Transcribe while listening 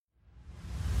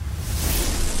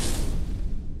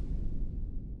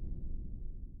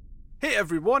Hey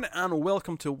everyone, and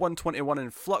welcome to 121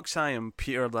 in Flux. I am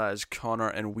Peter, that is Connor,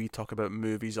 and we talk about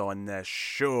movies on this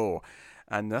show.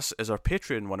 And this is our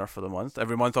Patreon winner for the month.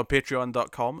 Every month on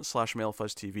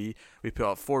patreon.com/MailFuzzTV, we put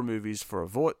up 4 movies for a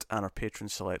vote, and our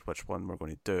patrons select which one we're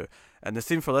going to do. And the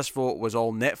theme for this vote was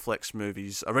all Netflix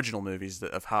movies, original movies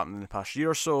that have happened in the past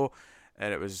year or so.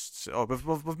 And it was,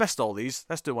 we've missed all these,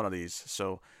 let's do one of these.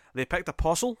 So they picked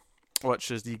Apostle,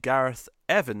 which is the Gareth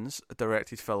Evans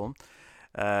directed film.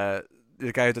 The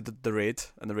guy who did the Raid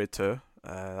and the Raid 2,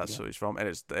 that's who he's from, and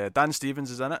it's Dan Stevens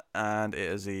is in it, and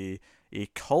it is a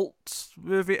cult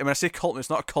movie. I mean, I say cult, it's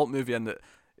not a cult movie in that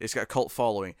it's got a cult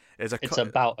following. It's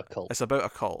about a cult. It's about a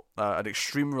cult, an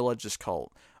extreme religious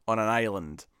cult on an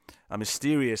island, a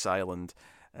mysterious island,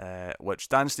 which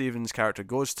Dan Stevens' character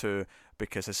goes to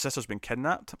because his sister's been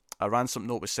kidnapped. A ransom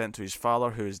note was sent to his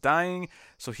father, who is dying,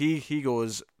 so he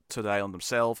goes to the island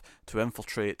himself to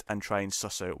infiltrate and try and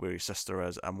suss out where his sister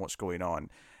is and what's going on.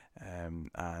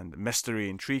 And mystery,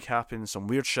 intrigue happens, some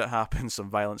weird shit happens, some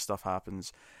violent stuff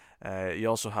happens. You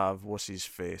also have, what's his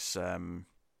face? I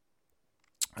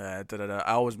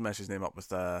always mess his name up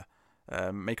with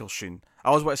Michael Sheen. I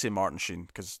always want to say Martin Sheen,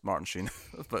 because Martin Sheen,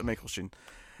 but Michael Sheen.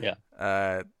 Yeah.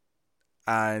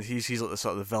 And he's like the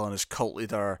sort of the villainous cult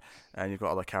leader, and you've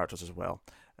got other characters as well.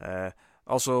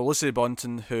 Also, Lucy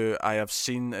Boynton, who I have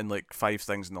seen in like 5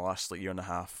 things in the last year and a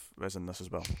half, is in this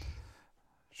as well.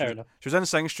 Fair enough. She was in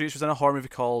Sing Street. She was in a horror movie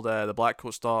called The Black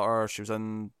Coat's Daughter. She was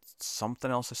in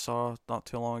something else I saw not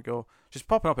too long ago. She's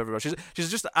popping up everywhere. She's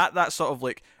just at that sort of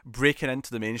like breaking into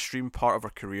the mainstream part of her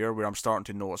career where I'm starting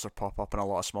to notice her pop up in a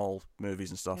lot of small movies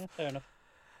and stuff. Yeah, fair enough.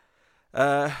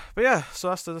 But yeah, so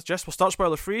that's the gist. We'll start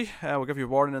spoiler free. We'll give you a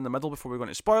warning in the middle before we go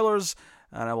into spoilers,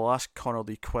 and I will ask Connor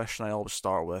the question I always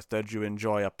start with: did you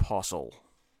enjoy Apostle?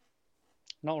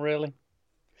 Not really.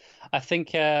 I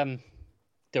think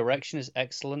direction is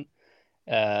excellent.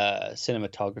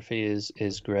 Cinematography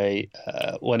is great.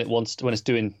 When it's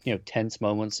doing tense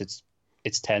moments, it's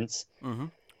tense. Mm-hmm.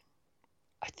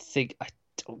 I think I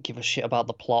don't give a shit about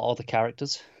the plot or the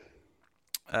characters.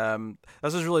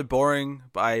 This is really boring,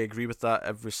 but I agree with that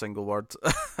every single word.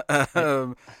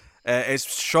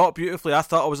 It's shot beautifully. I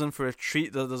thought I was in for a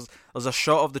treat. There's a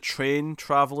shot of the train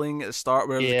traveling at the start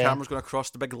where the camera's going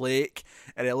across the big lake,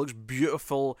 and it looks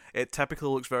beautiful. It typically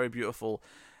looks very beautiful.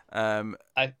 I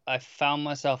found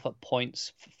myself at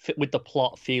points with the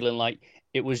plot feeling like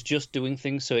it was just doing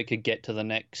things so it could get to the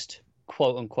next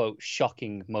quote unquote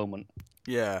shocking moment.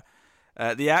 Yeah.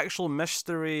 The actual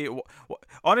mystery,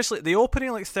 honestly, the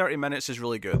opening 30 minutes is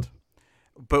really good,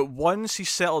 but once he's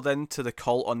settled into the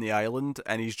cult on the island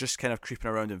and he's just kind of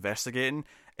creeping around investigating,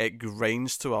 it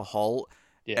grinds to a halt.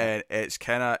 And it's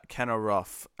kind of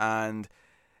rough, and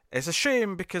it's a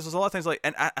shame because there's a lot of things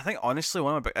and I think honestly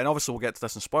and obviously we'll get to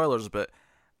this in spoilers, but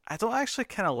I don't actually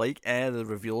kind of like any of the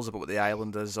reveals about what the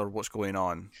island is or what's going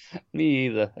on. Me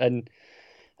either, and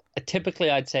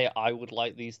typically I'd say I would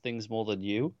like these things more than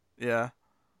you. Yeah.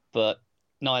 But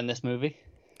not in this movie.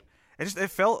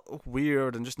 It felt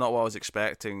weird and just not what I was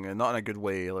expecting, and not in a good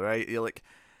way, right?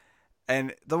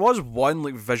 And there was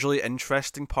one visually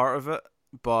interesting part of it,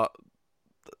 but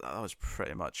that was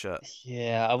pretty much it.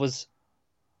 Yeah, I was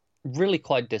really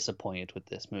quite disappointed with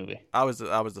this movie. I was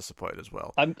disappointed as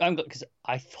well. I'm because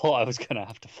I thought I was gonna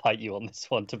have to fight you on this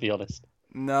one, to be honest.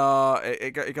 No,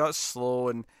 it got slow,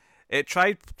 and it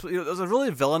tried. There's a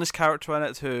really villainous character in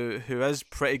it who is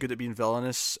pretty good at being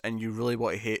villainous, and you really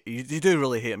want to hate. You do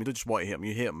really hate him. You don't just want to hate him.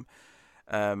 You hate him.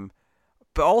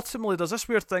 But ultimately, there's this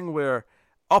weird thing where,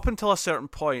 up until a certain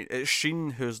point, it's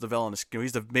Sheen who's the villainous.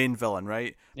 He's the main villain,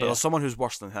 right? But there's someone who's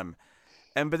worse than him.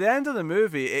 And by the end of the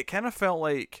movie, it kind of felt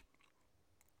like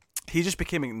he just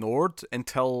became ignored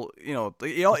until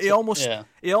he almost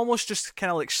just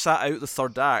kind of sat out the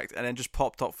third act and then just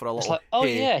popped up for a little.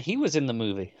 Yeah, he was in the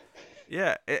movie.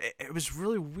 Yeah, it was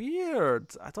really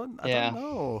weird. I don't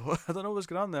know. I don't know what's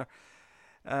going on there.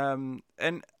 And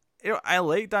I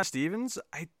like Dan Stevens.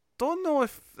 I don't know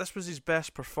if this was his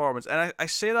best performance, and I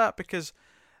say that because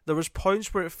there was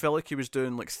points where it felt like he was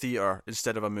doing theater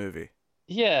instead of a movie.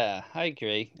 Yeah, I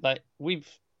agree. We've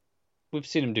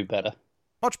seen him do better.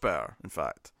 Much better, in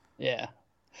fact. Yeah.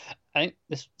 I think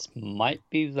this might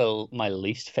be my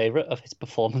least favourite of his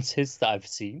performances that I've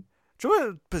seen. Do you know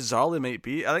what bizarrely might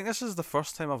be? I think this is the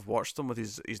first time I've watched him with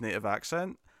his native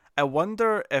accent. I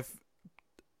wonder if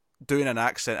doing an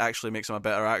accent actually makes him a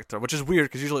better actor, which is weird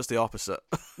because usually it's the opposite.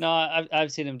 No,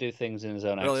 I've seen him do things in his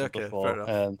own accent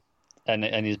before,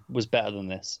 and he was better than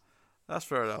this. That's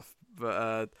fair enough,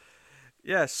 but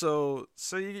yeah. So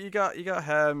you got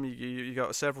him. You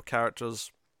got several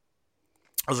characters.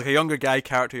 There's a younger guy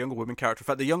character, a younger woman character. In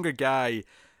fact, the younger guy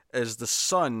is the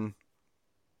son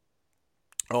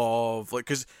of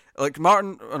because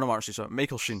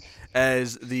Michael Sheen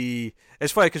is the.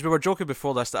 It's funny because we were joking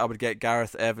before this that I would get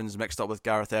Gareth Evans mixed up with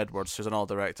Gareth Edwards, who's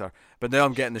another director, but now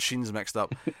I'm getting the Sheens mixed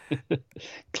up.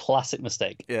 Classic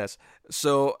mistake. Yes,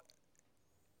 so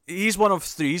he's one of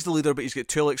three. He's the leader, but he's got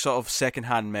two like sort of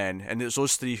second-hand men, and it's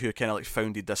those three who kind of like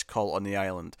founded this cult on the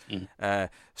island.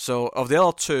 So of the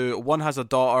other two, one has a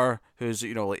daughter who's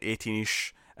like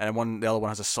 18ish, and the other one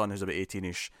has a son who's about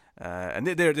 18ish. And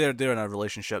they're in a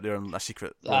relationship. They're in a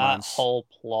secret romance. That whole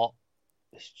plot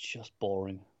is just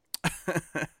boring.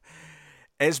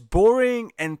 It's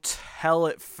boring until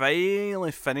it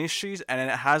finally finishes, and then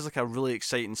it has like a really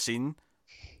exciting scene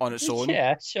on its own.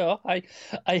 Yeah, sure. I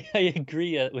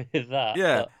agree with that.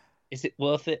 Yeah. Is it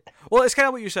worth it? Well, it's kind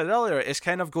of what you said earlier. It's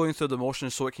kind of going through the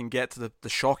motions so it can get to the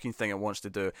shocking thing it wants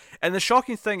to do. And the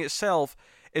shocking thing itself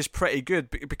is pretty good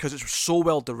because it's so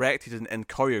well directed and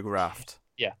choreographed.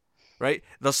 Yeah. Right?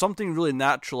 There's something really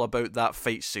natural about that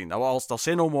fight scene. I'll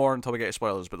say no more until we get to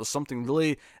spoilers, but there's something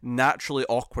really naturally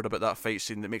awkward about that fight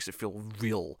scene that makes it feel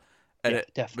real. And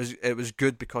it was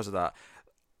good because of that.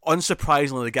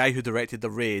 Unsurprisingly, the guy who directed The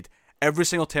Raid, every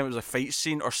single time it was a fight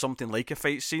scene or something like a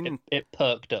fight scene, it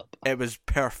perked up. It was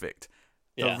perfect.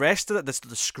 The rest of it,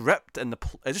 the script and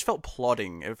it just felt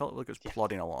plodding. It felt like it was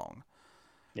plodding along.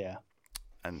 Yeah.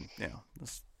 And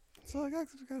so that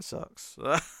kind of sucks.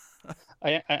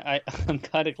 I'm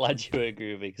kind of glad you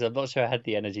agree with me because I'm not sure I had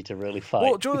the energy to really fight.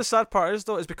 Well, Joe, the sad part is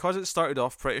though, is because it started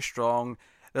off pretty strong.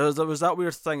 There was that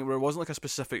weird thing where it wasn't like a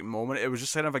specific moment. It was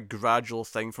just kind of a gradual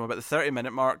thing from about the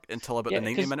 30-minute mark until about the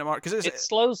 90-minute mark. Because it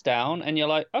slows down, and you're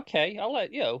like, okay, I'll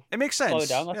let you. It makes sense. Slow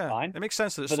down, that's fine. It makes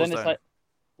sense that it slows down. But then it's like,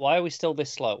 why are we still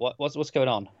this slow? What's going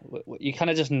on? You kind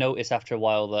of just notice after a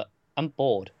while that I'm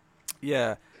bored.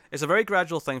 Yeah. It's a very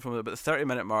gradual thing from about the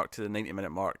 30-minute mark to the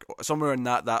 90-minute mark. Somewhere in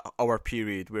that hour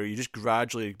period where you just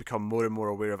gradually become more and more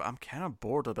aware of, I'm kind of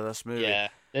bored about this movie. Yeah,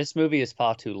 this movie is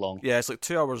far too long. Yeah, it's like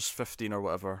 2 hours 15 or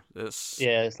whatever. It's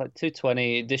like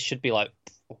 2:20. This should be like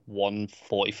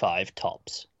 1:45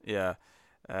 tops. Yeah.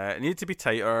 It needed to be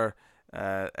tighter.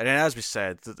 And then as we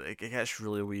said, it gets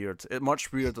really weird.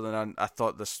 Much weirder than I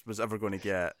thought this was ever going to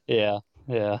get. Yeah.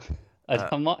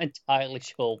 I'm not entirely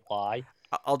sure why.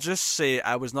 I'll just say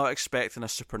I was not expecting a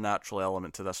supernatural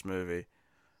element to this movie.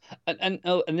 And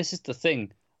this is the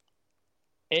thing.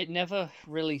 It never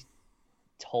really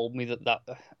told me that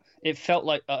it felt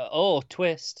like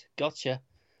twist, gotcha.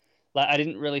 Like I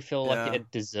didn't really feel like it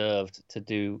had deserved to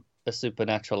do a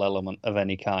supernatural element of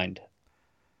any kind.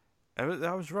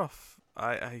 That was rough.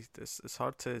 It's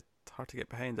hard to get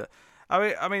behind it.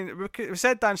 I mean, we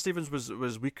said Dan Stevens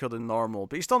was weaker than normal,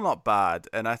 but he's still not bad,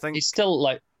 and I think he's still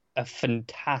like a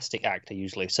fantastic actor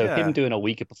usually. So him doing a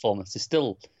weaker performance is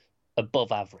still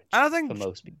above average. And I think for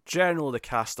most people, generally the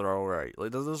cast are all right.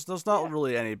 Like there's not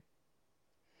really any.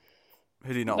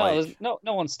 Who do you not like? No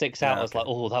one sticks out as like,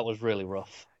 oh, that was really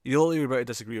rough. You're about to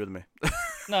disagree with me.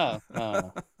 No.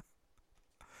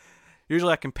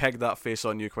 Usually I can peg that face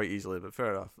on you quite easily, but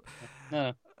fair enough.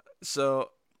 No.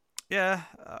 So, yeah,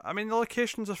 I mean, the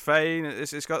locations are fine.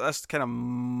 It's got this kind of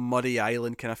muddy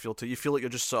island kind of feel to it. You feel like you're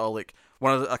just sort of like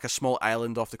like a small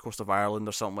island off the coast of Ireland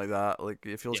or something like that. Like,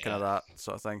 it feels kind of that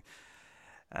sort of thing.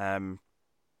 And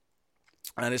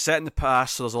it's set in the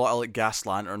past, so there's a lot of like gas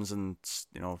lanterns and,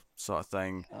 sort of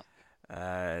thing.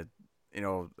 And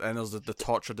there's the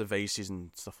torture devices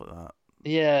and stuff like that.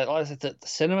 Yeah, like I said, the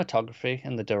cinematography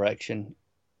and the direction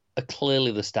are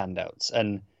clearly the standouts,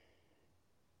 and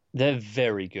they're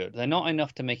very good. They're not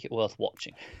enough to make it worth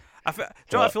watching. I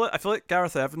feel like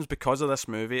Gareth Evans, because of this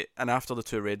movie and after the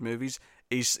two Raid movies,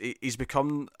 he's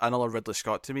become another Ridley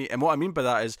Scott to me. And what I mean by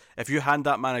that is, if you hand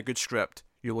that man a good script,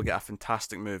 you will get a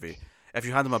fantastic movie. If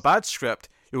you hand him a bad script,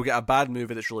 you will get a bad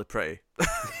movie that's really pretty.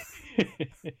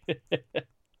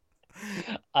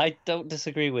 I don't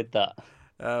disagree with that.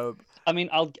 I mean,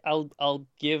 I'll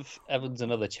give Evans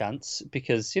another chance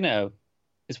because it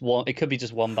could be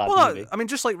just one bad movie. I mean,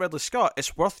 just like Ridley Scott,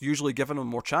 it's worth usually giving him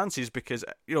more chances because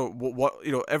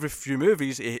every few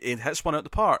movies he hits one out the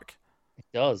park. He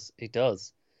does.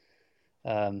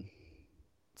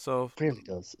 So really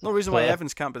does. No reason why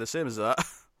Evans can't be the same as that.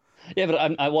 Yeah,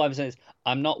 but what I'm saying is,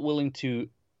 I'm not willing to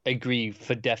agree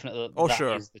for definite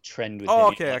that is the trend with him.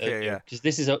 Okay, yeah. Because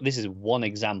this is one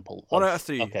example. One out of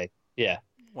three. Okay, yeah.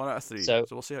 1 out of 3. So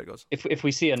we'll see how it goes. If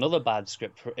we see another bad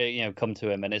script, come to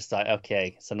him, and it's like,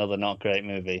 okay, it's another not great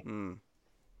movie,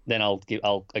 then I'll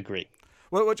agree.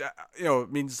 Well, which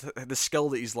means the skill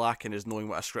that he's lacking is knowing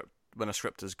when a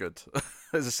script is good.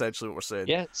 Is essentially what we're saying.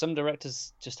 Yeah, some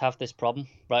directors just have this problem,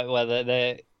 right? Where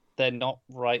they're not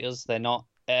writers, they're not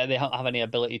they don't have any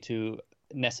ability to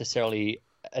necessarily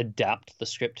adapt the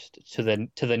script to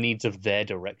the needs of their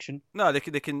direction. No, they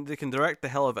can direct the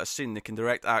hell of a scene. They can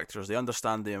direct actors. They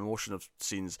understand the emotion of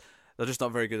scenes. They're just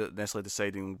not very good at necessarily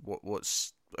deciding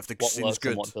what's if the What scene's works good.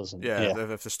 and what doesn't. Yeah,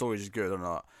 if the story is good or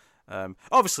not.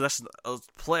 Obviously, this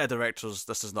plenty of directors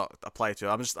this does not apply to.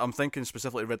 I'm thinking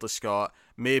specifically Ridley Scott,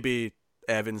 maybe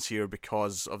Evans here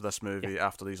because of this movie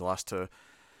after these last two.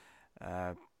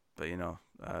 But you know,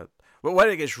 but when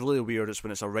it gets really weird, it's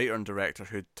when it's a writer and director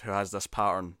who has this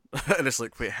pattern, and it's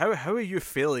like, wait, how are you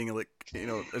failing like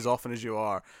as often as you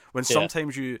are? When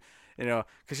sometimes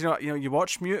because you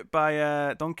watch Mute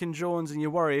by Duncan Jones and you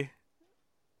worry,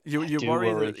 you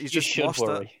worry that he's just lost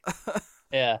it.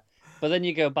 Yeah, but then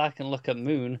you go back and look at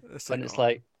Moon, and it's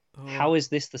like, how is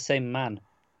this the same man?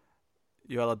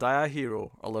 You either die a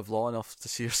hero or live long enough to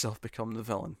see yourself become the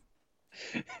villain.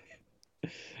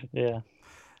 Yeah.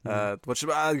 Which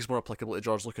I think is more applicable to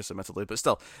George Lucas, admittedly, but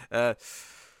still. I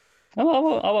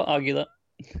won't argue that.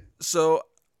 So,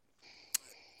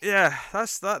 yeah,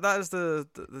 that is the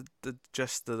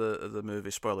gist of the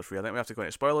movie, spoiler free. I think we have to go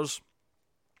into spoilers.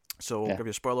 So we'll give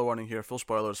you a spoiler warning here, full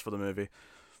spoilers for the movie.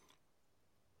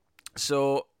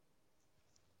 So,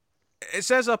 it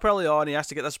says up early on he has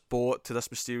to get this boat to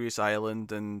this mysterious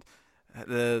island, and I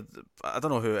don't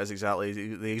know who it is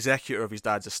exactly. The executor of his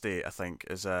dad's estate, I think,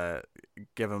 is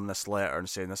giving him this letter and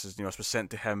saying this is it was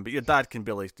sent to him. But your dad can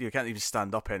barely, can't even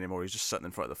stand up anymore. He's just sitting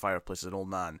in front of the fireplace as an old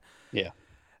man. Yeah.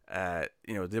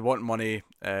 They want money.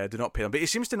 Do not pay them. But he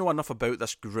seems to know enough about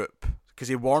this group because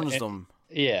he warns them.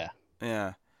 Yeah.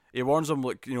 Yeah. He warns them,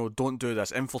 like, don't do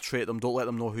this. Infiltrate them. Don't let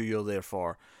them know who you're there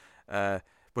for.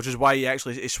 Which is why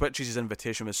he switches his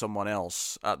invitation with someone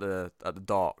else at the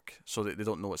dock so that they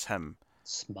don't know it's him.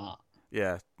 Smart.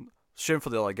 Yeah. Shame for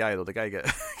the other guy though. The guy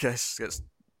gets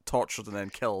tortured and then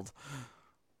killed.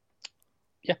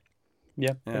 Yeah.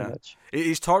 Pretty much.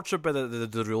 He's tortured by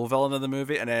the real villain of the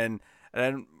movie, and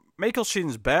then Michael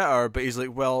Sheen's better, but he's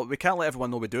like, well, we can't let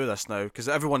everyone know we do this now because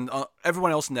everyone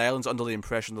else in the island's under the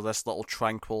impression of this little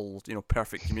tranquil,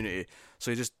 perfect community.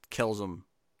 So he just kills them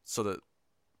so that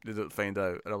they don't find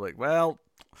out. And I'm like, well,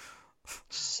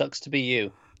 sucks to be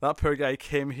you. That poor guy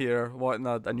came here wanting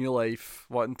a new life,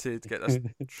 wanting to get this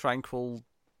tranquil,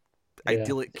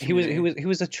 idyllic community. He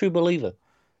was a true believer.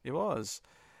 He was.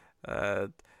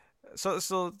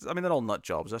 So I mean, they're all nut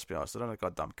jobs. Let's be honest. They're in a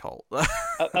goddamn cult.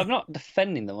 I'm not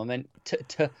defending them. I mean,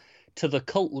 to the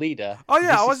cult leader. Oh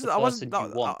yeah, I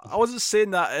wasn't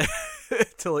saying that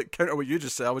to like counter what you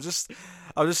just said. I was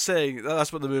just saying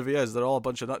that's what the movie is. They're all a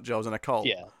bunch of nut jobs in a cult.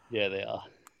 Yeah, they are.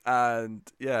 And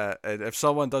if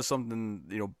someone does something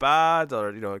bad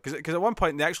or because at one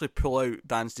point they actually pull out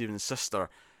Dan Stevens' sister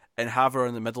and have her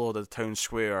in the middle of the town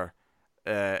square,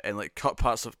 and like cut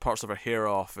parts of her hair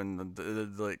off and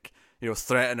like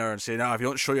threaten her and say, no, if you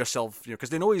don't show yourself, because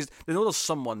they know there's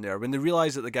someone there. When they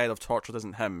realize that the guy they've tortured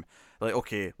isn't him, they're like,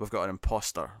 okay, we've got an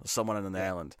imposter. There's someone in the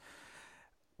island,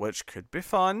 which could be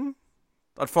fun.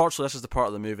 Unfortunately, this is the part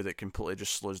of the movie that completely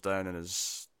just slows down and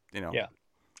is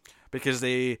because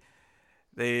they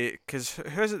who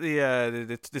is it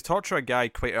they torture a guy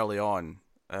quite early on.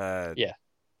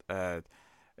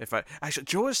 If actually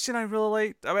Joe's scene I really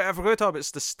liked. I mean, I forgot to talk about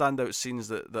the standout scenes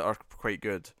that are quite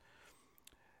good.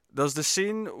 There's the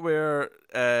scene where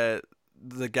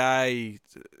the guy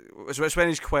it's when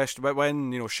he's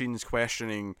when Sheen's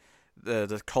questioning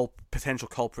the potential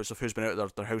culprits of who's been out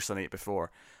of their house the night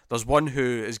before. There's one who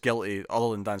is guilty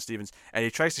other than Dan Stevens, and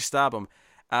he tries to stab him,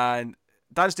 and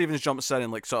Dan Stevens jumps in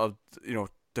and like sort of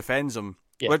defends him,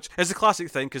 which is the classic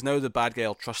thing because now the bad guy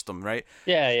will trust him, right?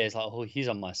 Yeah, it's like, oh, he's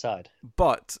on my side.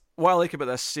 But what I like about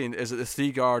this scene is that the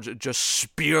three guards just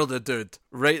spear the dude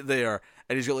right there,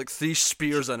 and he's got like 3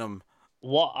 spears in him.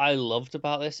 What I loved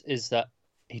about this is that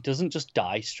he doesn't just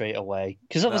die straight away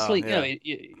because obviously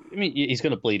he's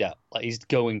going to bleed out, like he's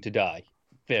going to die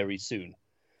very soon,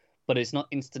 but it's not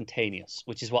instantaneous,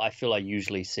 which is what I feel I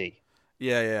usually see.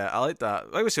 Yeah, I like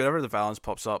that. Like we say, whenever the violence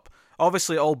pops up,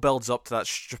 obviously it all builds up to that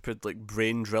stupid like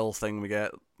brain drill thing we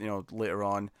get, later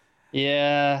on.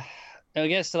 Yeah, it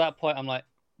gets to that point. I'm like,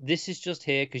 this is just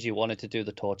here because you wanted to do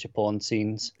the torture porn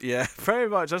scenes. Yeah, very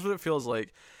much. That's what it feels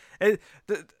like.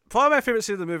 Part of my favorite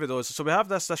scene of the movie, though, is so we have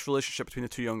this relationship between the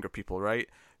 2 younger people, right?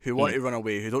 Who want to run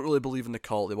away, who don't really believe in the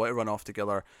cult, they want to run off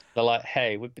together. They're like,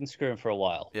 hey, we've been screwing for a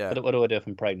while. Yeah. What do I do if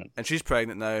I'm pregnant? And she's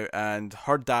pregnant now, and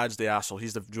her dad's the asshole.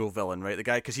 He's the real villain, right? The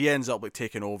guy, because he ends up like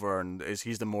taking over, and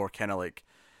he's the more kind of like,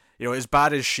 as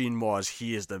bad as Sheen was,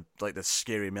 he is the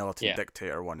scary militant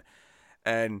dictator one.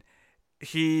 And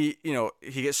he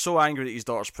gets so angry that his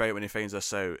daughter's pregnant when he finds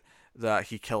this out that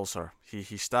he kills her.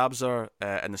 He stabs her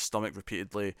in the stomach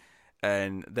repeatedly,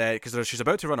 and then because she's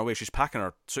about to run away, she's packing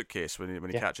her suitcase when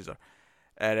he catches her.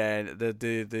 And then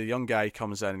the young guy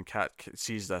comes in and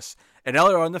sees this. And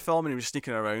earlier on in the film, when he was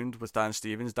sneaking around with Dan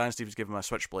Stevens gave him a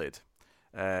switchblade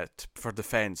for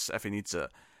defense if he needs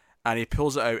it. And he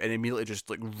pulls it out and immediately just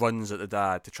like runs at the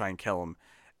dad to try and kill him.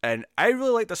 And I really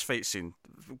like this fight scene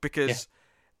because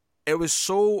it was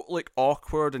so like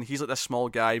awkward, and he's like this small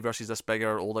guy versus this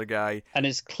bigger, older guy. And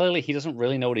it's clearly he doesn't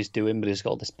really know what he's doing, but he's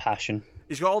got all this passion.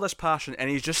 He's got all this passion, and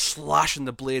he's just slashing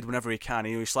the blade whenever he can.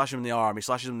 He slashes him in the arm, he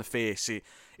slashes him in the face, he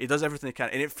does everything he can,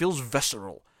 and it feels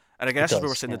visceral. And I guess that's what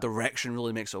we're saying, the direction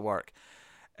really makes it work.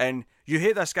 And you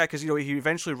hate this guy because, you know, he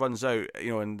eventually runs out,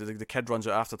 you know, and the kid runs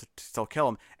out after to still kill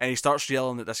him, and he starts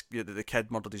yelling that the kid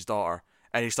murdered his daughter,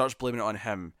 and he starts blaming it on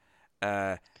him.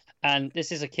 And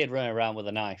this is a kid running around with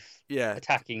a knife,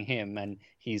 attacking him, and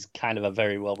he's kind of a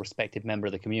very well-respected member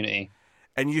of the community.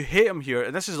 And you hate him here,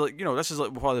 and this is like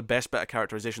probably the best bit of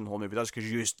characterization the whole movie does,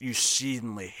 because you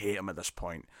exceedingly hate him at this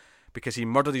point, because he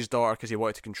murdered his daughter because he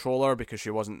wanted to control her because she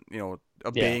wasn't, you know,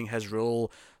 obeying his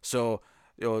rule. So,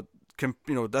 you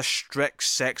know, this strict,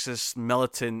 sexist,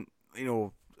 militant, you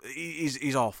know,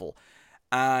 he's awful,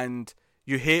 and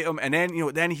you hate him. And then, you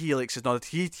know, then he like says, no,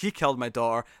 he killed my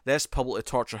daughter. Let's publicly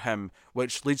torture him,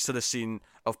 which leads to the scene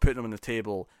of putting him on the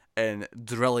table and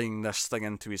drilling this thing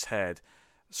into his head.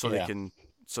 So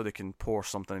they can pour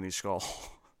something in his skull.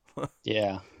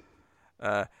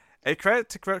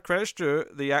 Credit's due,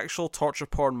 the actual torture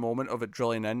porn moment of it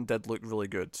drilling in did look really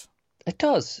good. It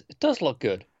does look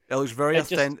good. It looks very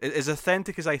authentic. As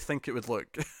authentic as I think it would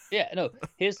look. Yeah, no.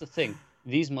 Here's the thing: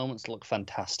 these moments look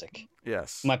fantastic.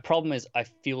 Yes. My problem is, I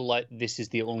feel like this is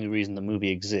the only reason the movie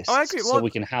exists. Oh, I agree. Well, so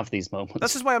we can have these moments.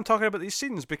 This is why I'm talking about these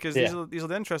scenes, because these are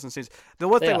the interesting scenes. The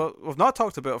one thing we've not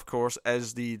talked about, of course,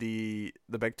 is the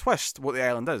big twist. What the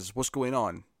island is. What's going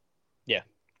on? Yeah.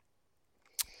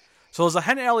 So there's a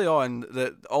hint early on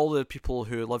that all the people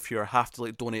who live here have to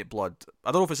like donate blood.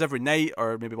 I don't know if it's every night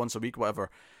or maybe once a week,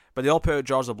 whatever. But they all put out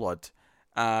jars of blood.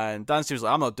 And Dan Steve's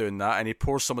like, I'm not doing that. And he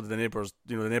pours some of the neighbours,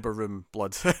 you know, the neighbour room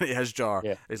blood into his jar.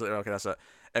 Yeah. He's like, okay, that's it.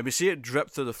 And we see it drip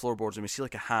through the floorboards, and we see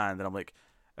like a hand. And I'm like,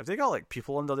 have they got like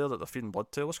people under there that they're feeding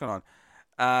blood to? What's going on?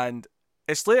 And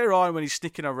it's later on when he's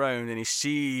sneaking around and he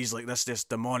sees like this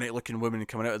demonic looking woman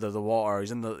coming out of the water.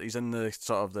 He's in the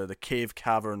sort of the cave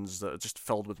caverns that are just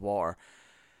filled with water.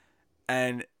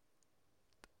 And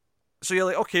so you're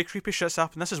like, okay, creepy shit's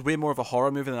happened. This is way more of a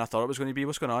horror movie than I thought it was going to be.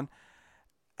 What's going on?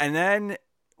 And then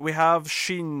we have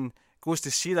Sheen goes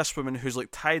to see this woman who's like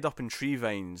tied up in tree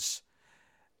vines,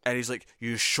 and he's like,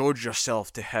 you showed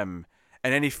yourself to him.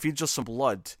 And then he feeds her some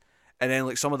blood, and then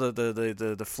like some of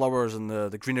the flowers and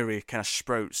the greenery kind of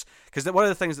sprouts, because one of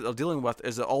the things that they're dealing with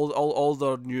is that all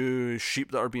their new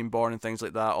sheep that are being born and things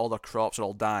like that, all their crops are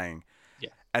all dying. Yeah.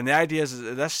 And the idea is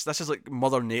that this is like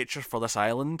Mother Nature for this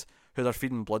island, who they're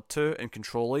feeding blood to and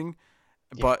controlling.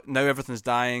 Yeah. But now everything's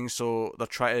dying, so they're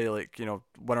trying to like, you know,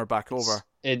 win her back over.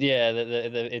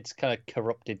 It's kind of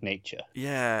corrupted nature.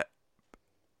 Yeah.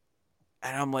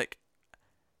 And I'm like,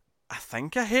 I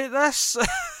think I hate this.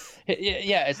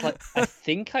 Yeah, it's like, I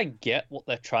think I get what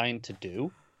they're trying to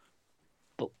do,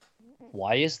 but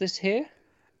why is this here?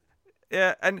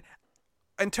 Yeah, and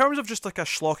in terms of just like a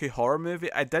schlocky horror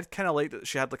movie, I did kind of like that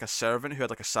she had like a servant who had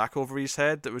like a sack over his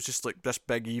head that was just like this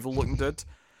big evil looking dude.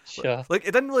 Sure. Like,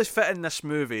 it didn't really fit in this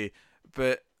movie,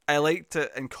 but I liked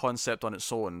it in concept on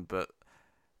its own. But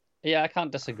yeah, I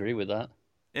can't disagree with that.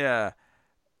 Yeah.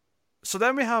 So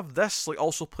then we have this like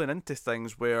also playing into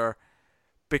things where,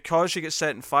 because she gets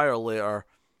set in fire later,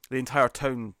 the entire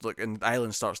town like and the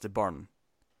island starts to burn.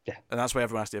 Yeah. And that's why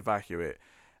everyone has to evacuate.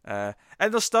 And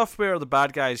there's stuff where the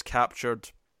bad guy is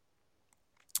captured.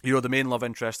 You know, the main love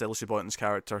interest, Elsie Boynton's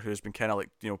character, who's been kind of like,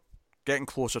 you know, getting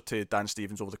closer to Dan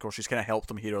Stevens over the course. She's kind of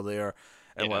helped him here or there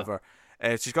and whatever.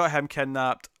 She's got him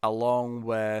kidnapped along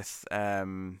with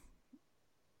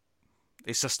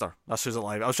his sister. That's who's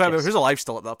alive. I was trying to remember who's alive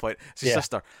still at that point. It's his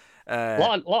sister.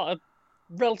 Lot of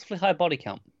relatively high body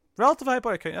count. Relatively high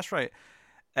body count, that's right.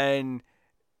 And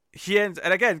he ends,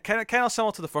 and again, kind of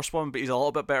similar to the first one, but he's a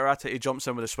little bit better at it. He jumps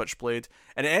in with a switchblade,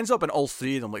 and it ends up in all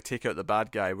three of them like take out the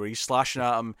bad guy, where he's slashing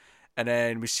at him, and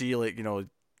then we see like, you know,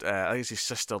 I think it's his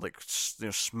sister like, you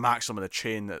know, smacks him with a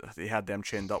chain that he had them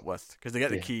chained up with, because they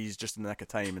get the keys just in the nick of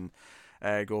time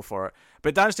and go for it.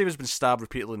 But Dan Stevens has been stabbed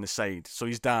repeatedly in the side, so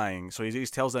he's dying. So he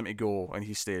tells them to go, and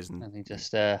he stays. And he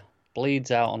just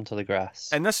bleeds out onto the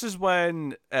grass. And this is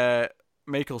when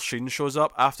Michael Sheen shows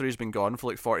up after he's been gone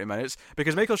for like 40 minutes,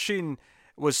 because Michael Sheen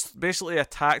was basically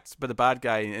attacked by the bad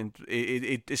guy, and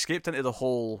he escaped into the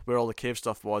hole where all the cave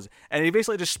stuff was, and he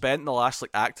basically just spent the last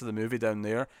act of the movie down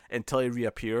there until he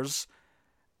reappears,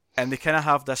 and they kind of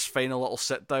have this final little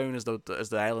sit down as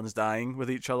the island's dying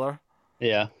with each other.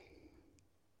 Yeah,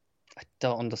 I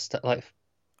don't understand.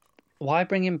 Why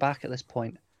bring him back at this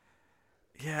point?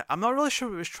 Yeah, I'm not really sure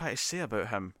what he was trying to say about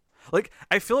him.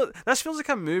 I feel this feels like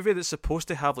a movie that's supposed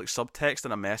to have subtext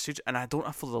and a message, and I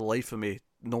don't, for the life of me,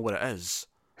 know what it is.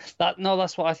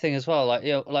 That's what I think as well.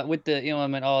 With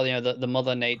the the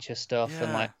Mother Nature stuff,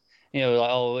 yeah.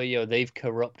 and they've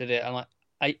corrupted it. And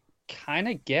I kind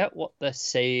of get what they're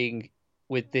saying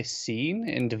with this scene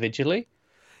individually.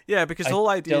 Yeah, because the whole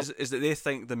idea is that they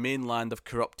think the mainland have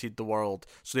corrupted the world,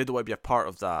 so they don't want to be a part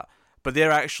of that. But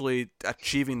they're actually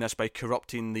achieving this by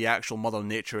corrupting the actual Mother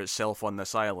Nature itself on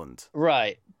this island.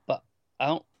 Right, but I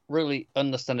don't really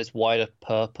understand its wider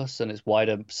purpose and its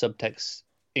wider subtext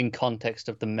in context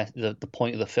of the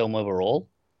point of the film overall.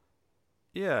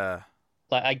 Yeah.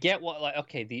 I get what,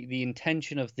 okay, the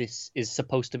intention of this is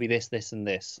supposed to be this, and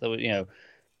this,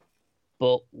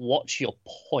 but what's your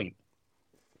point?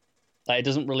 It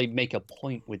doesn't really make a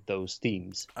point with those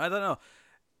themes. I don't know.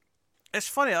 It's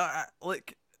funny,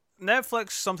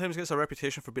 Netflix sometimes gets a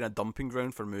reputation for being a dumping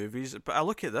ground for movies, but I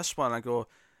look at this one and I go,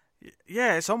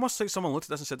 yeah, it's almost like someone looked at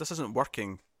this and said, this isn't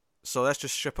working, so let's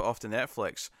just ship it off to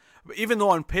Netflix. But even though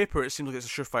on paper it seems like it's a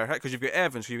surefire hit, because you've got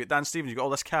Evans, you've got Dan Stevens, you've got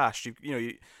all this cast,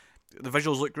 the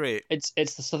visuals look great. It's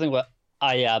the something where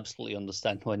I absolutely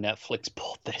understand why Netflix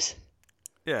bought this.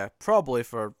 Yeah, probably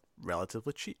for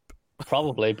relatively cheap.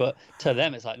 Probably, but to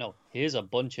them it's no, here's a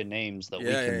bunch of names that we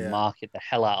can market the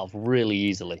hell out of really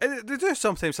easily. And they do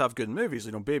sometimes have good movies.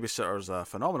 Babysitter's a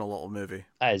phenomenal little movie.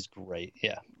 That is great,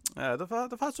 yeah.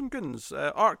 They've had some good ones.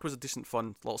 Ark was a decent,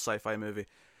 fun little sci-fi movie.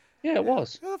 Yeah, it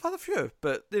was. Yeah, they've had a few,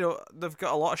 but they've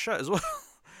got a lot of shit as well.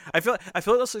 I feel like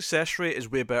the success rate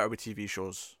is way better with TV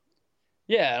shows.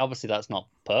 Yeah, and obviously that's not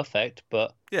perfect,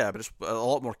 but yeah, but it's a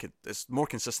lot more. It's more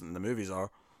consistent than the movies are.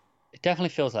 It definitely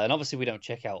feels like, and obviously we don't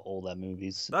check out all their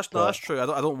movies. That's true. I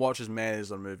don't watch as many of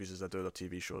their movies as I do their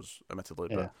TV shows, admittedly.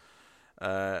 Yeah.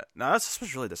 But this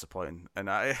was really disappointing, and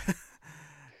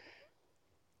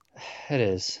it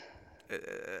is.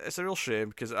 It's a real shame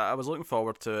because I was looking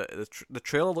forward to it. The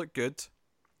trailer looked good.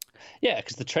 Yeah,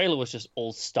 because the trailer was just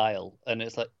all style, and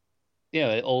it's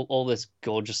all this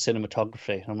gorgeous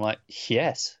cinematography. I'm like,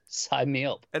 yes, sign me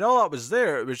up. And all that was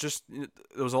there. It was just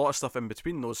there was a lot of stuff in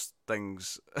between those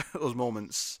things, those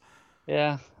moments.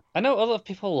 Yeah, I know other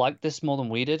people liked this more than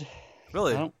we did.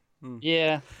 Really?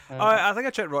 Yeah. I think I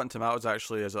checked Rotten Tomatoes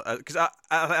actually, because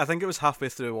I think it was halfway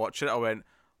through watching it. I went,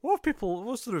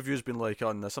 what's the reviews been like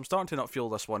on this? I'm starting to not feel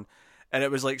this one, and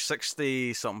it was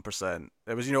 60-something%.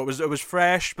 It was it was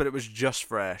fresh, but it was just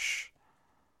fresh.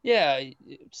 Yeah.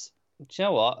 Do you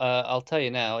know what? I'll tell you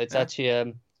now. It's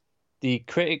actually the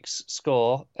critics'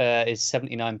 score is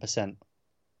 79%.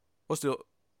 What's the?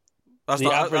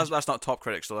 That's not top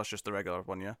critics, so that's just the regular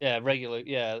one, yeah. Yeah, regular.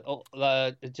 Yeah,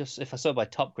 just if I saw by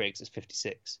top critics, it's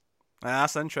 56.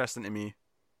 That's interesting to me.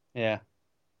 Yeah.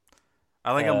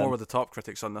 I think I'm more with the top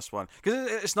critics on this one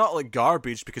because it's not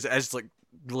garbage, because it is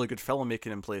really good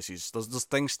filmmaking in places. There's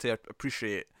things to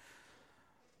appreciate.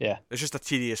 Yeah, it's just a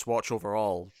tedious watch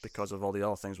overall because of all the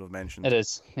other things we've mentioned. It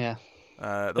is, yeah.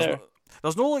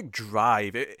 There's no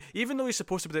drive. Even though he's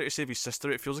supposed to be there to save his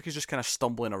sister, it feels like he's just kind of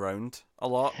stumbling around a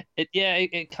lot.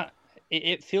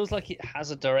 It feels like it has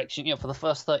a direction. For the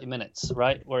first 30 minutes,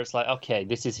 right, where it's okay,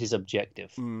 this is his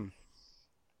objective.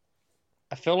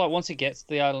 I feel like once he gets to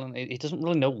the island, he doesn't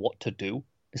really know what to do.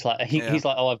 It's he's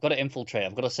like, oh, I've got to infiltrate,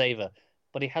 I've got to save her,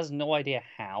 but he has no idea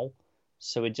how.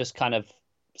 So it just kind of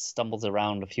stumbles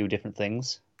around a few different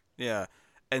things. Yeah,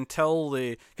 until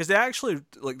because they actually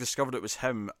discovered it was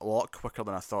him a lot quicker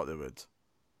than I thought they would.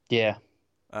 Yeah.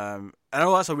 I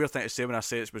know that's a weird thing to say when I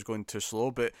say it was going too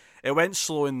slow, but it went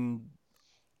slow in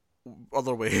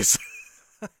other ways.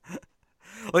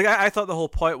 I thought the whole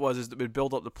point is that we'd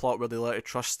build up the plot where they let you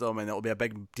trust them, and it'll be a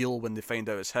big deal when they find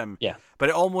out it's him. Yeah. But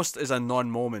it almost is a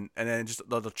non-moment, and then just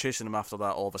they're chasing him after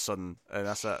that all of a sudden, and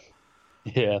that's it.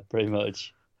 Yeah, pretty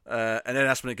much. And then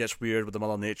that's when it gets weird with the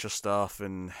Mother Nature stuff,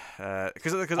 and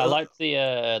because I liked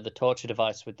the torture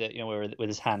device with with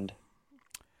his hand.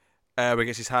 Where he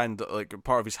gets his hand,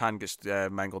 part of his hand gets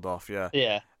mangled off. Yeah.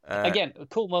 Yeah. Again, a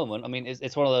cool moment. I mean,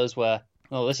 it's one of those where,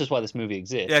 this is why this movie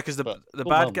exists. Yeah, because the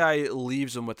bad guy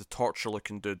leaves him with the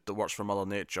torture-looking dude that works for Mother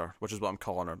Nature, which is what I'm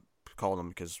calling him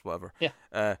because whatever.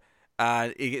 Yeah.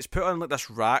 And he gets put on this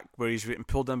rack where he's getting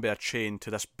pulled in by a chain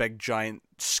to this big, giant,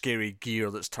 scary gear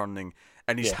that's turning,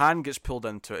 and his hand gets pulled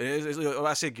into it. When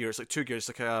I say gear, it's 2 gears.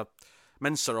 It's like a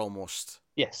mincer almost.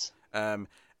 Yes.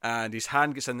 And his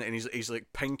hand gets in there, and he's like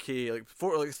pinky, like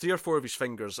 3 or 4 of his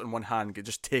fingers in one hand get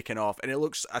just taken off, and it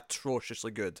looks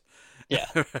atrociously good. Yeah.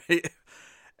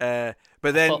 Right.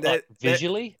 But then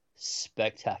visually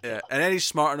spectacular. Yeah, and then he's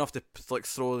smart enough to like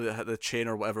throw the chain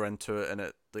or whatever into it, and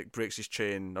it like breaks his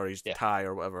chain or his tie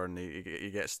or whatever, and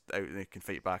he gets out and he can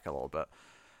fight back a little bit.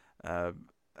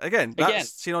 Again,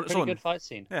 that's seen on its own. Pretty good fight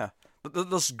scene. Yeah,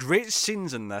 but there's great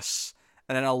scenes in this,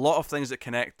 and then a lot of things that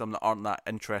connect them that aren't that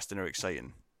interesting or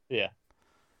exciting. Yeah,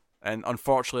 and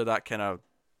unfortunately, that kind of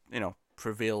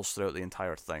prevails throughout the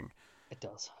entire thing. It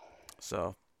does.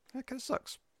 So it kind of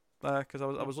sucks because I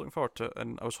was looking forward to it,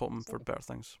 and I was hoping for better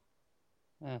things.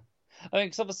 Yeah, I mean,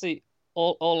 because obviously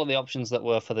all of the options that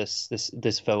were for this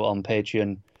vote on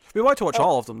Patreon, we wanted to watch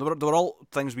all of them. They were all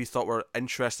things we thought were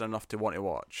interesting enough to want to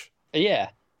watch. Yeah,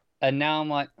 and now I'm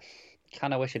like,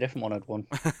 kind of wish a different one had won.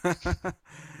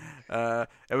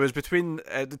 It was between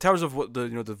in terms of what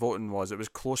the voting was. It was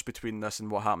close between this and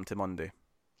What Happened to Monday.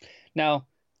 Now,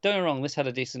 don't get me wrong, this had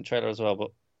a decent trailer as well, but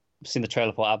I've seen the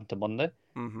trailer for What Happened to Monday.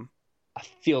 Mm-hmm. I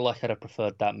feel like I'd have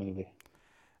preferred that movie.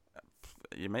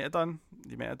 You might have done.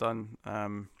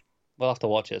 We'll have to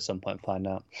watch it at some point and find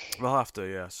out. We'll have to,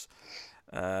 yes.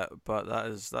 But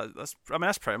that's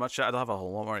pretty much it. I don't have a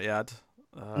whole lot more to add.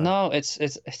 No, it's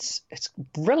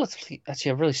relatively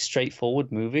actually a really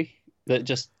straightforward movie that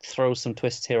just throws some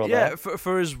twists here or there. Yeah,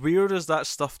 for as weird as that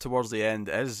stuff towards the end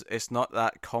is, it's not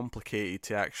that complicated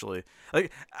to actually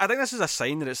like. I think this is a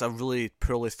sign that it's a really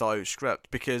poorly thought out script,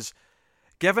 because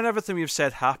given everything we've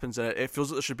said happens in it, it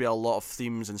feels like there should be a lot of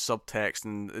themes and subtext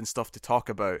and stuff to talk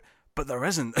about, but there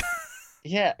isn't.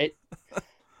 Yeah, it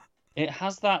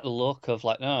has that look of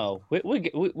like, no,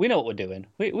 we know what we're doing.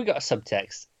 We got a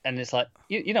subtext, and it's like,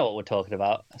 you know what we're talking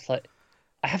about. It's like,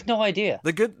 I have no idea.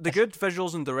 The good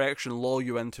visuals and direction lull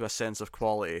you into a sense of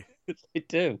quality. They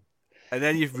do. And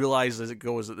then you realise as it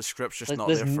goes that the script's just not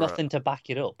there for it. There's nothing to back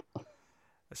it up.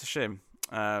 It's a shame.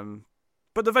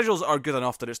 But the visuals are good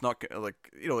enough that it's not like,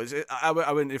 I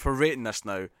wouldn't, if we're rating this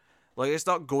now, like, it's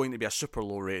not going to be a super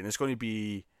low rating. It's going to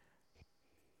be,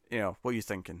 what are you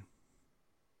thinking?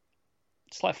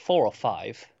 It's like 4 or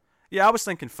 5. Yeah, I was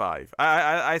thinking 5.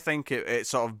 I think it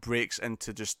sort of breaks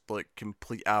into just like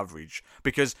complete average,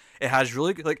 because it has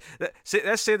really like,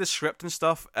 let's say the script and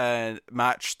stuff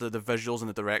match the visuals and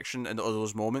the direction and all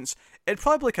those moments. It'd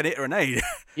probably be like an 8 or a 9.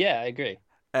 Yeah, I agree.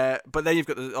 But then you've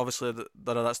got obviously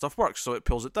none of that stuff works, so it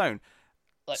pulls it down.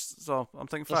 So I'm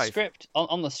thinking 5. Script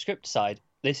on the script side,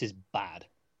 this is bad.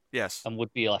 Yes, and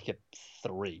would be like a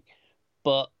 3,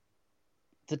 but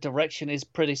the direction is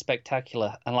pretty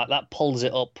spectacular, and like that pulls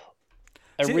it up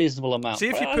a reasonable amount. See,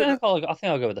 if you I think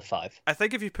I'll go with the 5. I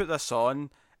think if you put this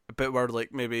on a bit where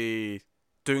like maybe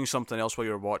doing something else while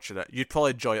you're watching it, you'd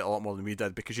probably enjoy it a lot more than we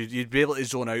did, because you'd be able to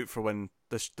zone out for when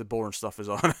the boring stuff is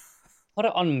on. Put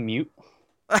it on mute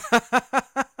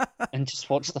and just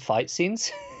watch the fight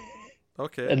scenes.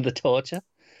 Okay. And the torture.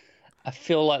 I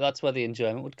feel like that's where the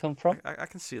enjoyment would come from. I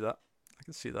can see that.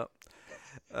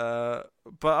 But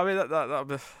I mean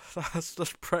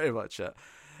that's pretty much it.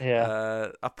 Yeah.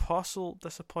 Apostle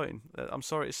disappointing. I'm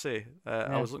sorry to say.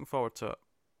 I was looking forward to it.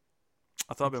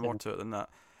 I thought there'd be more to it than that.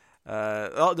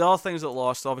 The other things that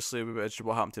lost, obviously, we mentioned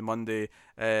What Happened to Monday.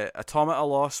 Automata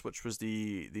lost, which was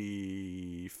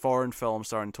the foreign film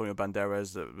starring Antonio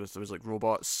Banderas. There was like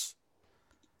robots.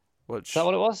 Which, is that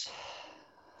what it was?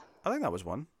 I think that was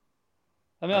one.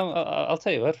 I mean, I'll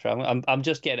tell you what, I'm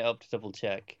just getting it up to double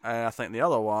check. I think the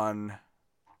other one,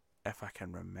 if I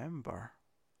can remember.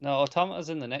 No,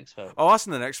 Automata's in the next vote. Oh, that's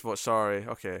in the next vote. Sorry.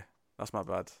 Okay, that's my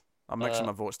bad. I'm mixing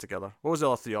my votes together. What was the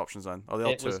other 3 options then? Or the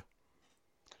other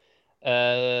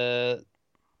 2?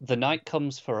 The Night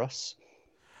Comes for Us.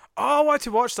 Oh, I wanted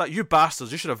to watch that. You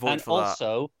bastards! You should have voted for that. And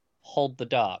also, Hold the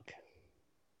Dark.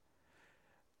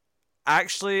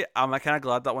 Actually, I'm kind of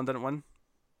glad that one didn't win.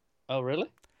 Oh,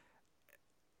 really?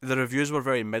 The reviews were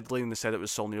very middling. They said it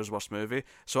was Saulnier's worst movie.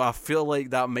 So I feel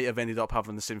like that might have ended up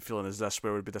having the same feeling as this,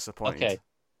 where we'd be disappointed. Okay.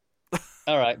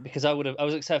 All right, because I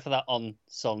was excited for that on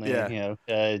Saulnier. Yeah.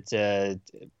 I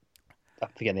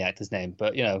forget the actor's name,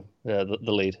 but the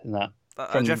lead in that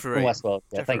from Westworld.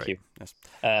 Yeah, thank you. Yes.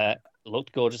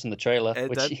 Looked gorgeous in the trailer.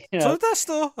 It did. So did this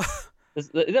though.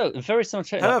 Very similar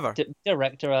trailer. However,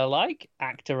 director I like,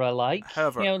 actor I like.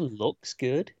 However, looks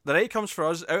good. The Night Comes for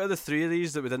Us. Out of the 3 of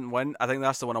these that we didn't win, I think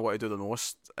that's the one I want to do the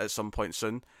most at some point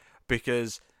soon,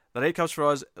 because The Night Comes for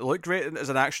Us looked great as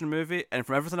an action movie, and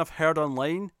from everything I've heard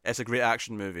online, it's a great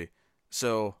action movie.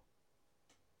 So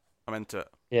I'm into it.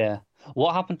 Yeah.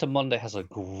 What Happened to Monday has a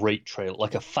great trailer,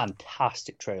 like a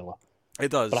fantastic trailer. It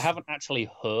does. But I haven't actually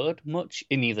heard much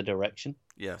in either direction.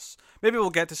 Yes. Maybe we'll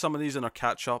get to some of these in our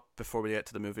catch-up before we get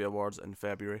to the movie awards in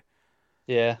February.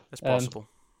 Yeah. It's possible.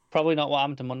 Probably not What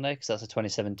Happened to Monday, because that's a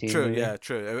 2017 True, movie. yeah,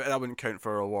 true. That wouldn't count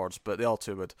for our awards, but the other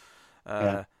two would.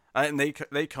 And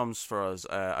they comes for us.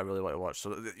 I really want to watch.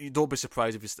 So you don't be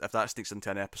surprised if that sneaks into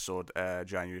an episode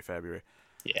January, February.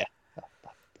 Yeah,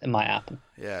 it might happen.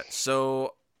 Yeah.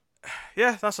 So,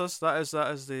 yeah, that's us. That is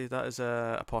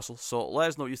Apostle. So let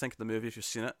us know what you think of the movie if you've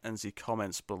seen it in the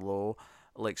comments below.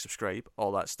 Like, subscribe,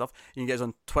 all that stuff. You can get us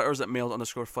on Twitters at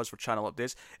mailed_fuzz for channel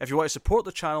updates. If you want to support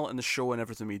the channel and the show and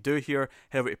everything we do here,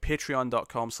 head over to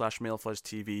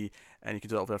patreon.com/mailfuzztv, and you can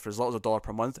do it over there for as little as $1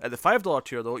 per month. At the $5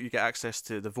 tier, though, you get access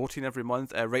to the voting every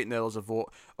month. Right now, there's a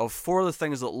vote of 4 of the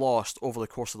things that lost over the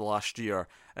course of the last year.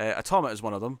 Atomic is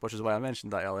one of them, which is why I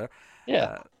mentioned that earlier.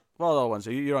 Yeah. Well, the other ones,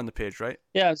 you're on the page, right?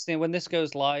 Yeah, I'm saying when this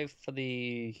goes live for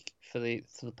the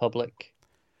public.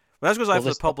 When this goes live for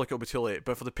the public, it'll be too late.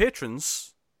 But for the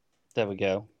patrons, there we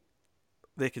go.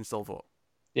 They can still vote.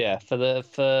 Yeah, for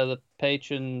the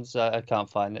patrons, I can't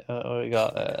find it. We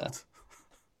got.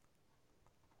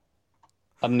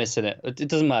 I'm missing it. It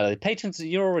doesn't matter. The patrons,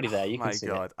 you're already there. You can see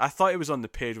it. My God, I thought it was on the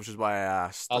page, which is why I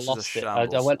asked. I lost it. I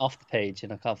went off the page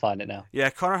and I can't find it now. Yeah,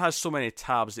 Connor has so many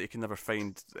tabs that he can never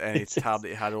find any tab that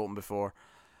he had open before.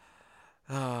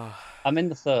 I'm in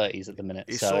the 30s at the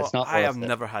minute, so it's not. I have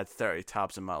never had 30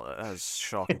 tabs in my life. That is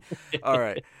shocking. All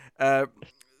right,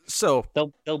 so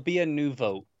there'll be a new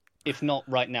vote, if not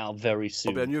right now, very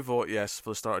soon. There'll be a new vote, yes, for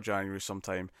the start of January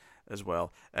sometime as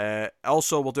well.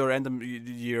 Also, we'll do our end of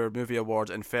year movie awards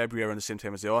in February around the same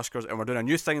time as the Oscars, and we're doing a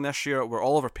new thing this year where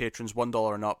all of our patrons,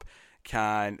 $1 and up,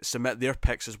 can submit their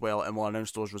picks as well, and we'll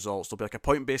announce those results. There'll be like a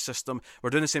point-based system.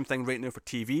 We're doing the same thing right now for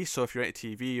TV, so if you're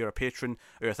into TV, you're a patron,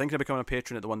 or you're thinking of becoming a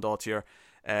patron at the $1 tier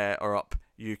or up,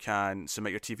 you can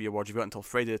submit your TV awards. You've got until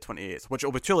Friday the 28th, which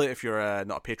will be too late if you're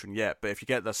not a patron yet, but if you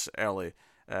get this early,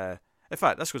 in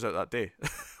fact, this goes out that day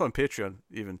on Patreon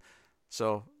even,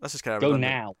 so this is kind of go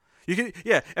now. You can,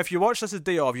 yeah, if you watch this the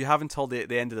day of, you have until the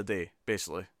end of the day,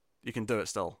 basically. You can do it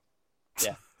still.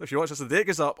 Yeah. If you watch this the day it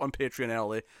goes up on Patreon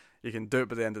early, you can do it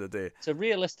by the end of the day. So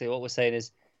realistically, what we're saying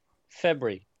is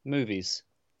February, movies,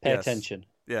 pay attention.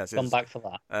 Yes. Come back for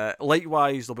that.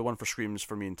 Likewise, there'll be one for Screams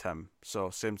for me and Tim.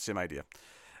 So same idea.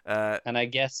 And I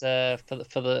guess for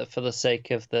the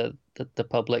sake of the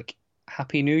public,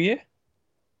 Happy New Year.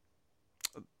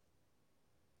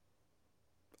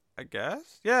 I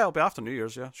guess. Yeah, it'll be after New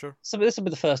Year's. Yeah, sure. So this will be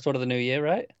the first one of the new year,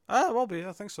 right? It will be.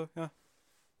 I think so. Yeah,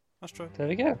 that's true. There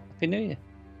we go. Happy New Year.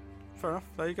 Fair enough.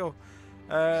 There you go.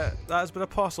 That has been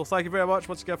Apostle. Thank you very much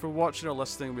once again for watching or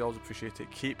listening. We always appreciate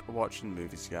it. Keep watching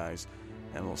movies, guys,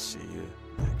 and we'll see you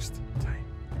next time.